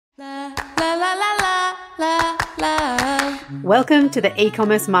Welcome to the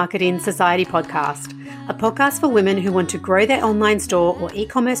E-Commerce Marketing Society podcast, a podcast for women who want to grow their online store or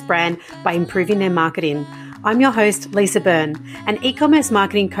e-commerce brand by improving their marketing. I'm your host, Lisa Byrne, an e-commerce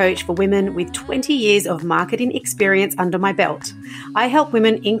marketing coach for women with 20 years of marketing experience under my belt. I help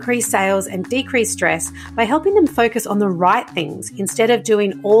women increase sales and decrease stress by helping them focus on the right things instead of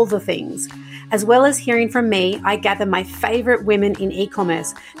doing all the things. As well as hearing from me, I gather my favorite women in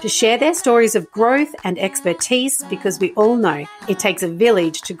e-commerce to share their stories of growth and expertise, because we all know it takes a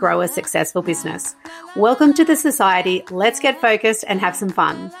village to grow a successful business. Welcome to the society. Let's get focused and have some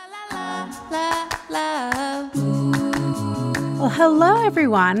fun. Well, hello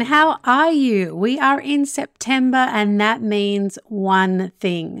everyone. How are you? We are in September, and that means one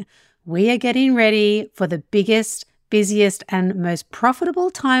thing. We are getting ready for the biggest, busiest, and most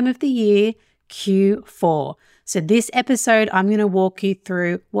profitable time of the year, Q4. So this episode, I'm going to walk you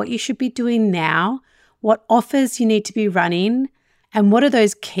through what you should be doing now, what offers you need to be running, and what are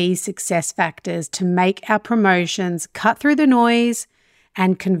those key success factors to make our promotions cut through the noise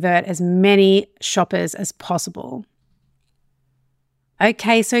and convert as many shoppers as possible.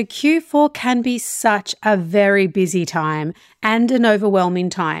 Okay, so Q4 can be such a very busy time and an overwhelming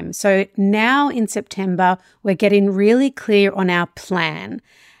time. So now in September, we're getting really clear on our plan.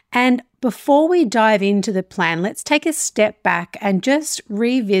 And before we dive into the plan, let's take a step back and just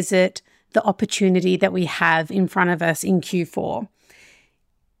revisit the opportunity that we have in front of us in Q4.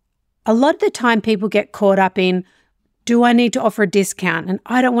 A lot of the time people get caught up in, do I need to offer a discount? And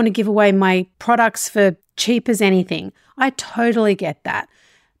I don't want to give away my products for cheap as anything. I totally get that.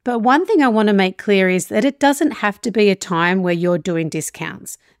 But one thing I want to make clear is that it doesn't have to be a time where you're doing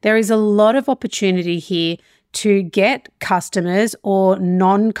discounts. There is a lot of opportunity here to get customers or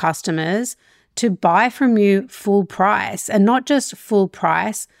non-customers to buy from you full price, and not just full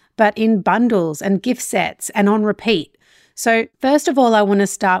price, but in bundles and gift sets and on repeat. So first of all, I want to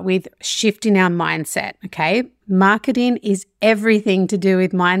start with shifting our mindset, okay? Marketing is everything to do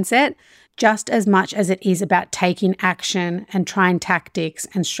with mindset, just as much as it is about taking action and trying tactics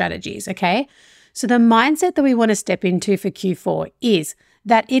and strategies, okay? So the mindset that we want to step into for Q4 is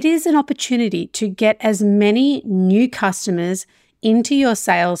that it is an opportunity to get as many new customers into your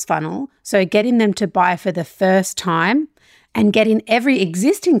sales funnel, so getting them to buy for the first time, and getting every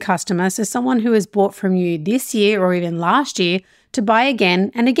existing customer, so someone who has bought from you this year or even last year, to buy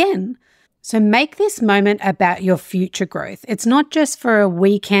again and again. So make this moment about your future growth. It's not just for a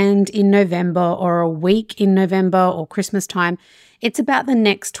weekend in November or a week in November or Christmas time. It's about the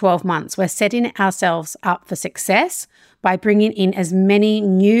next 12 months. We're setting ourselves up for success by bringing in as many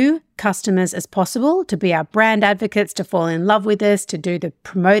new customers as possible to be our brand advocates, to fall in love with us, to do the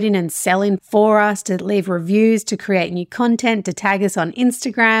promoting and selling for us, to leave reviews, to create new content, to tag us on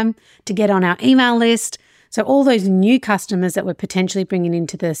Instagram, to get on our email list. So all those new customers that we're potentially bringing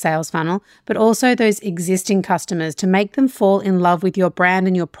into the sales funnel, but also those existing customers, to make them fall in love with your brand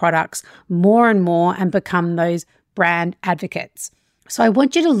and your products more and more and become those brand advocates. So I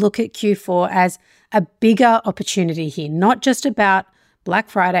want you to look at Q4 as a bigger opportunity here, not just about Black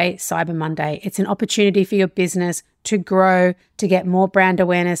Friday, Cyber Monday. It's an opportunity for your business to grow, to get more brand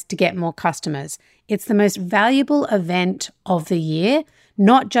awareness, to get more customers. It's the most valuable event of the year,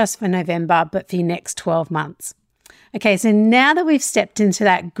 not just for November, but for the next 12 months. Okay, so now that we've stepped into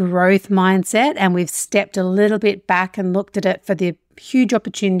that growth mindset and we've stepped a little bit back and looked at it for the huge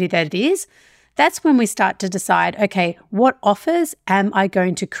opportunity that it is, that's when we start to decide, okay, what offers am I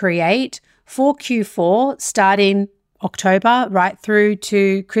going to create for Q4 starting October right through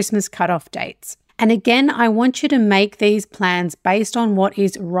to Christmas cutoff dates. And again, I want you to make these plans based on what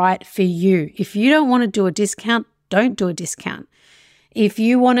is right for you. If you don't want to do a discount, don't do a discount. If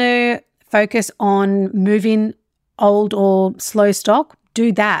you want to focus on moving old or slow stock,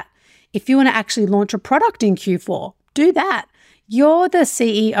 do that. If you want to actually launch a product in Q4, do that. You're the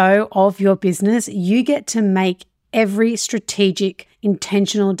CEO of your business. You get to make every strategic,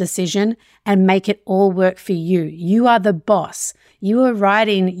 intentional decision and make it all work for you. You are the boss. You are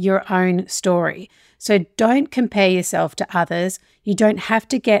writing your own story. So don't compare yourself to others. You don't have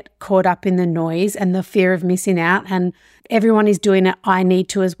to get caught up in the noise and the fear of missing out and everyone is doing it, I need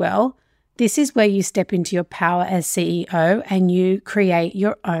to as well. This is where you step into your power as CEO and you create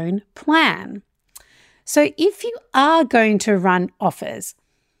your own plan. So if you are going to run offers,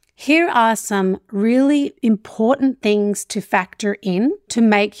 here are some really important things to factor in to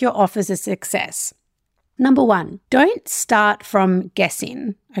make your offers a success. Number one, don't start from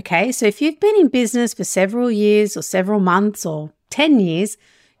guessing, okay? So if you've been in business for several years or several months or 10 years,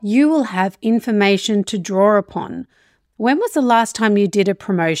 you will have information to draw upon. When was the last time you did a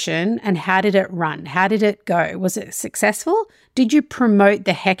promotion and how did it run? How did it go? Was it successful? Did you promote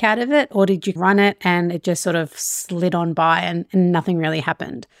the heck out of it, or did you run it and it just sort of slid on by and nothing really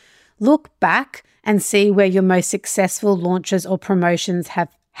happened? Look back and see where your most successful launches or promotions have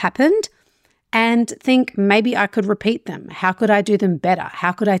happened and think, maybe I could repeat them. How could I do them better?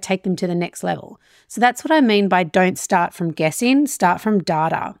 How could I take them to the next level? So that's what I mean by don't start from guessing, start from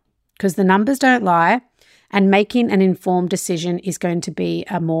data, because the numbers don't lie. And making an informed decision is going to be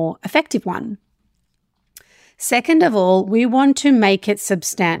a more effective one. Second of all, we want to make it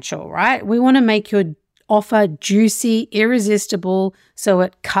substantial, right? We want to make your offer juicy, irresistible, so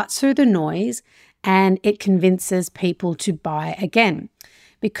it cuts through the noise and it convinces people to buy again.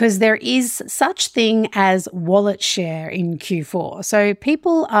 Because there is such thing as wallet share in Q4. So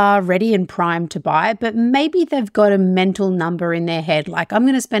people are ready and primed to buy, but maybe they've got a mental number in their head, like I'm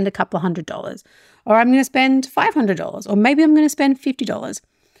going to spend a couple of $100, or I'm going to spend $500, or maybe I'm going to spend $50.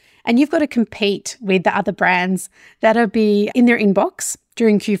 And you've got to compete with the other brands that'll be in their inbox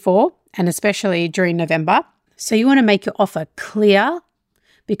during Q4 and especially during November. So you want to make your offer clear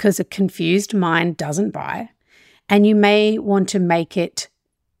because a confused mind doesn't buy. And you may want to make it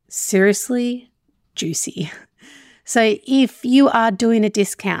seriously juicy. So if you are doing a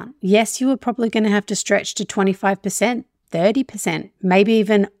discount, yes, you are probably going to have to stretch to 25%, 30%, maybe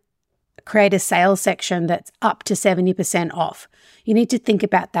even create a sales section that's up to 70% off. You need to think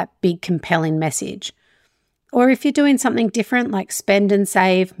about that big compelling message. Or if you're doing something different like spend and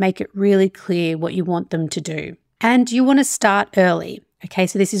save, make it really clear what you want them to do. And you want to start early. Okay,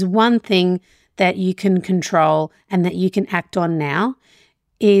 so this is one thing that you can control and that you can act on now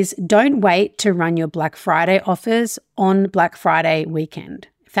is don't wait to run your Black Friday offers on Black Friday weekend.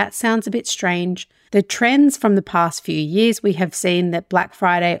 If that sounds a bit strange, the trends from the past few years, we have seen that Black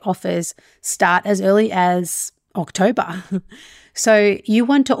Friday offers start as early as October. So you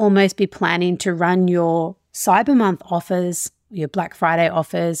want to almost be planning to run your Cyber Month offers, your Black Friday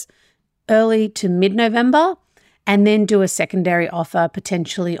offers early to mid-November, and then do a secondary offer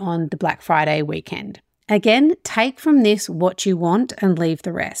potentially on the Black Friday weekend. Again, take from this what you want and leave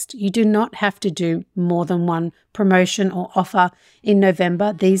the rest. You do not have to do more than one promotion or offer in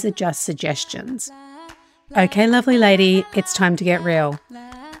November. These are just suggestions. Okay, lovely lady, it's time to get real.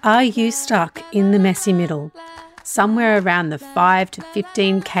 Are you stuck in the messy middle? Somewhere around the 5 to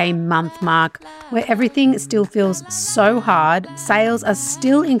 15K month mark where everything still feels so hard, sales are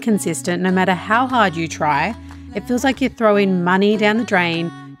still inconsistent no matter how hard you try. It feels like you're throwing money down the drain.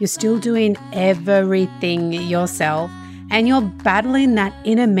 You're still doing everything yourself, and you're battling that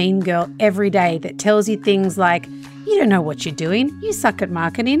inner mean girl every day that tells you things like, you don't know what you're doing, you suck at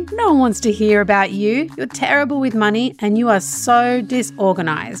marketing, no one wants to hear about you, you're terrible with money, and you are so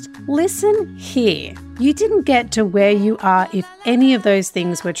disorganized. Listen here. You didn't get to where you are if any of those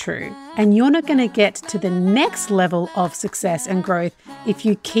things were true, and you're not going to get to the next level of success and growth if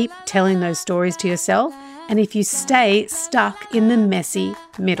you keep telling those stories to yourself and if you stay stuck in the messy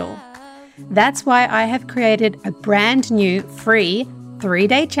middle. That's why I have created a brand new free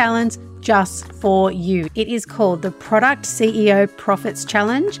 3-day challenge just for you. It is called the Product CEO Profits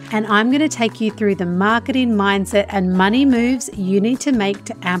Challenge, and I'm going to take you through the marketing mindset and money moves you need to make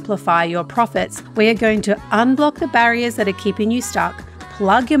to amplify your profits. We are going to unblock the barriers that are keeping you stuck,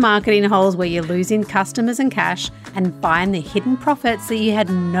 plug your marketing holes where you're losing customers and cash, and find the hidden profits that you had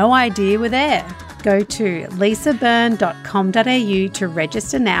no idea were there. Go to lisabyrne.com.au to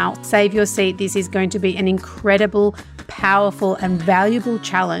register now. Save your seat. This is going to be an incredible, powerful, and valuable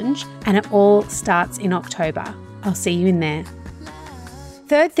challenge, and it all starts in October. I'll see you in there.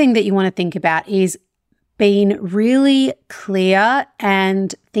 Third thing that you want to think about is being really clear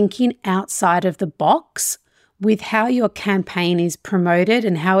and thinking outside of the box with how your campaign is promoted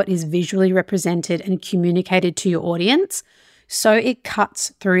and how it is visually represented and communicated to your audience, so it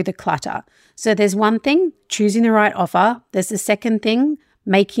cuts through the clutter. So there's one thing, choosing the right offer. There's the second thing,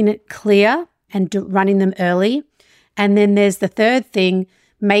 making it clear and running them early. And then there's the third thing,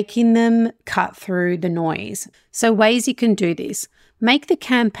 making them cut through the noise. So ways you can do this. Make the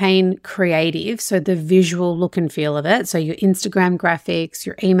campaign creative, so the visual look and feel of it. So your Instagram graphics,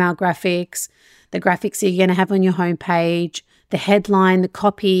 your email graphics, the graphics that you're going to have on your homepage, the headline, the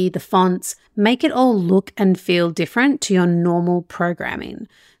copy, the fonts. Make it all look and feel different to your normal programming.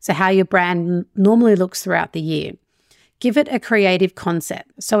 So how your brand normally looks throughout the year. Give it a creative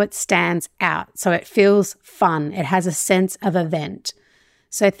concept so it stands out, so it feels fun. It has a sense of event.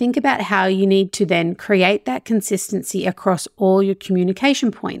 So think about how you need to then create that consistency across all your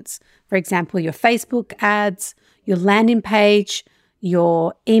communication points. For example, your Facebook ads, your landing page,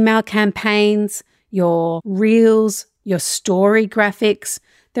 your email campaigns, your reels, your story graphics.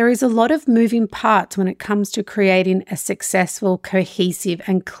 There is a lot of moving parts when it comes to creating a successful, cohesive,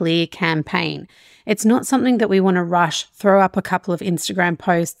 and clear campaign. It's not something that we want to rush, throw up a couple of Instagram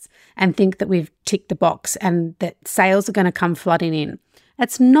posts and think that we've ticked the box and that sales are going to come flooding in.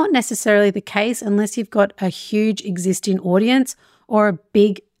 That's not necessarily the case unless you've got a huge existing audience or a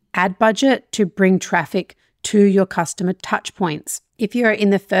big ad budget to bring traffic to your customer touch points. If you're in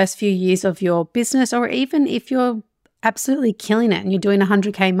the first few years of your business, or even if you're absolutely killing it and you're doing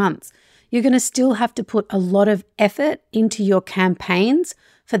 100K months, you're going to still have to put a lot of effort into your campaigns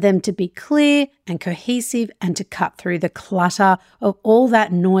for them to be clear and cohesive and to cut through the clutter of all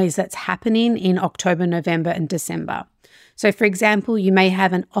that noise that's happening in October, November, and December. So for example, you may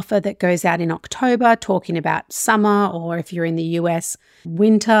have an offer that goes out in October talking about summer, or if you're in the US,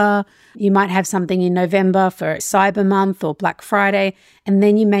 winter. You might have something in November for Cyber Month or Black Friday, and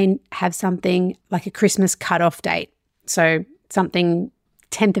then you may have something like a Christmas cutoff date. So something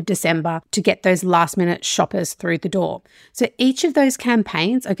 10th of December to get those last minute shoppers through the door. So each of those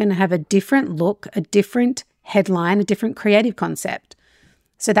campaigns are going to have a different look, a different headline, a different creative concept.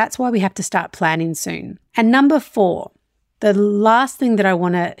 So that's why we have to start planning soon. And number 4, the last thing that I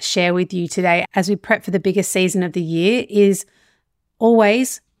want to share with you today as we prep for the biggest season of the year is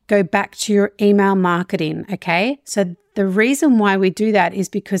always go back to your email marketing, okay? So the reason why we do that is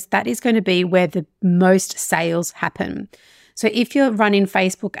because that is going to be where the most sales happen. So if you're running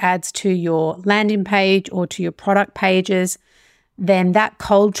Facebook ads to your landing page or to your product pages, then that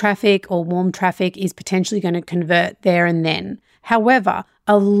cold traffic or warm traffic is potentially going to convert there and then. However,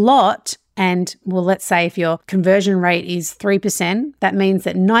 a lot, and well, let's say if your conversion rate is 3%, that means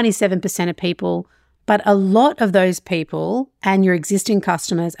that 97% of people, but a lot of those people and your existing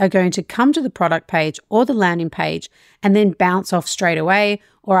customers are going to come to the product page or the landing page and then bounce off straight away,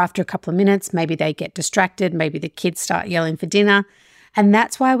 or after a couple of minutes, maybe they get distracted, maybe the kids start yelling for dinner. And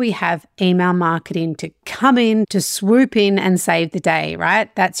that's why we have email marketing to come in, to swoop in and save the day,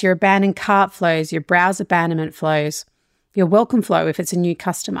 right? That's your abandoned cart flows, your browse abandonment flows, your welcome flow if it's a new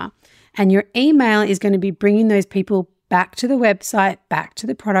customer. And your email is going to be bringing those people back to the website, back to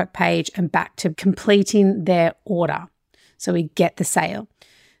the product page, and back to completing their order. So we get the sale.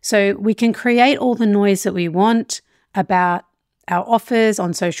 So we can create all the noise that we want about our offers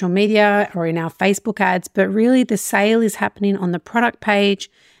on social media or in our Facebook ads, but really the sale is happening on the product page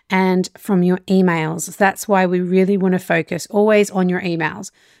and from your emails. That's why we really want to focus always on your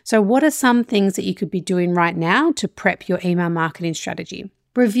emails. So what are some things that you could be doing right now to prep your email marketing strategy?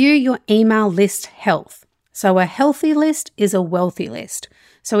 Review your email list health. So a healthy list is a wealthy list.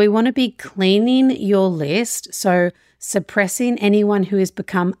 So we want to be cleaning your list, so suppressing anyone who has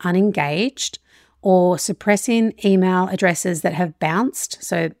become unengaged or suppressing email addresses that have bounced.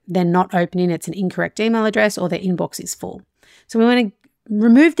 So they're not opening, it's an incorrect email address, or their inbox is full. So we want to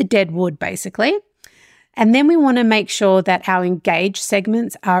remove the dead wood basically. And then we want to make sure that our engaged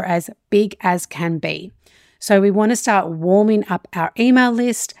segments are as big as can be. So we want to start warming up our email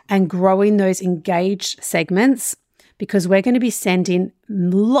list and growing those engaged segments, because we're going to be sending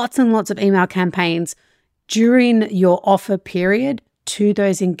lots and lots of email campaigns during your offer period to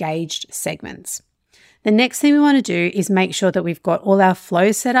those engaged segments. The next thing we want to do is make sure that we've got all our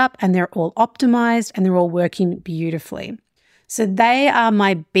flows set up and they're all optimized and they're all working beautifully. So they are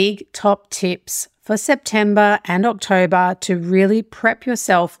my big top tips for September and October to really prep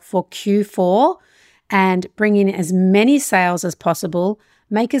yourself for Q4 and bring in as many sales as possible,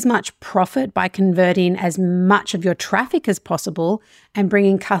 make as much profit by converting as much of your traffic as possible and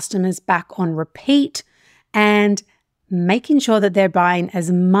bringing customers back on repeat, and making sure that they're buying as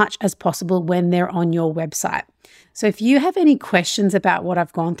much as possible when they're on your website. So if you have any questions about what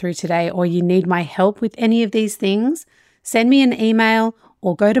I've gone through today, or you need my help with any of these things, send me an email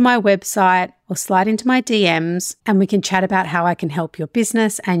or go to my website or slide into my DMs and we can chat about how I can help your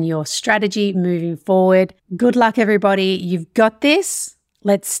business and your strategy moving forward. Good luck, everybody. You've got this.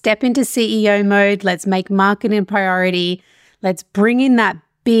 Let's step into CEO mode. Let's make marketing a priority. Let's bring in that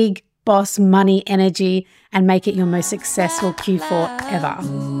big boss money energy and make it your most successful Q4 ever.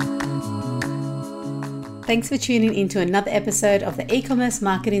 Thanks for tuning into another episode of the E-Commerce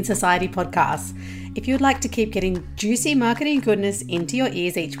Marketing Society podcast. If you'd like to keep getting juicy marketing goodness into your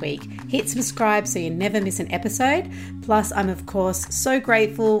ears each week, hit subscribe so you never miss an episode. Plus, I'm of course so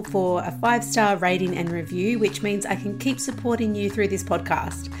grateful for a 5-star rating and review, which means I can keep supporting you through this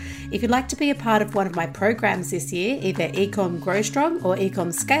podcast. If you'd like to be a part of one of my programs this year, either Ecom Grow Strong or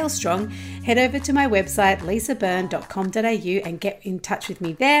Ecom Scale Strong, head over to my website lisabyrne.com.au and get in touch with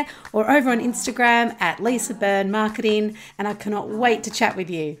me there, or over on Instagram at Lisa Byrne Marketing, and I cannot wait to chat with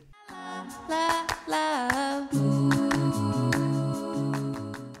you. Love.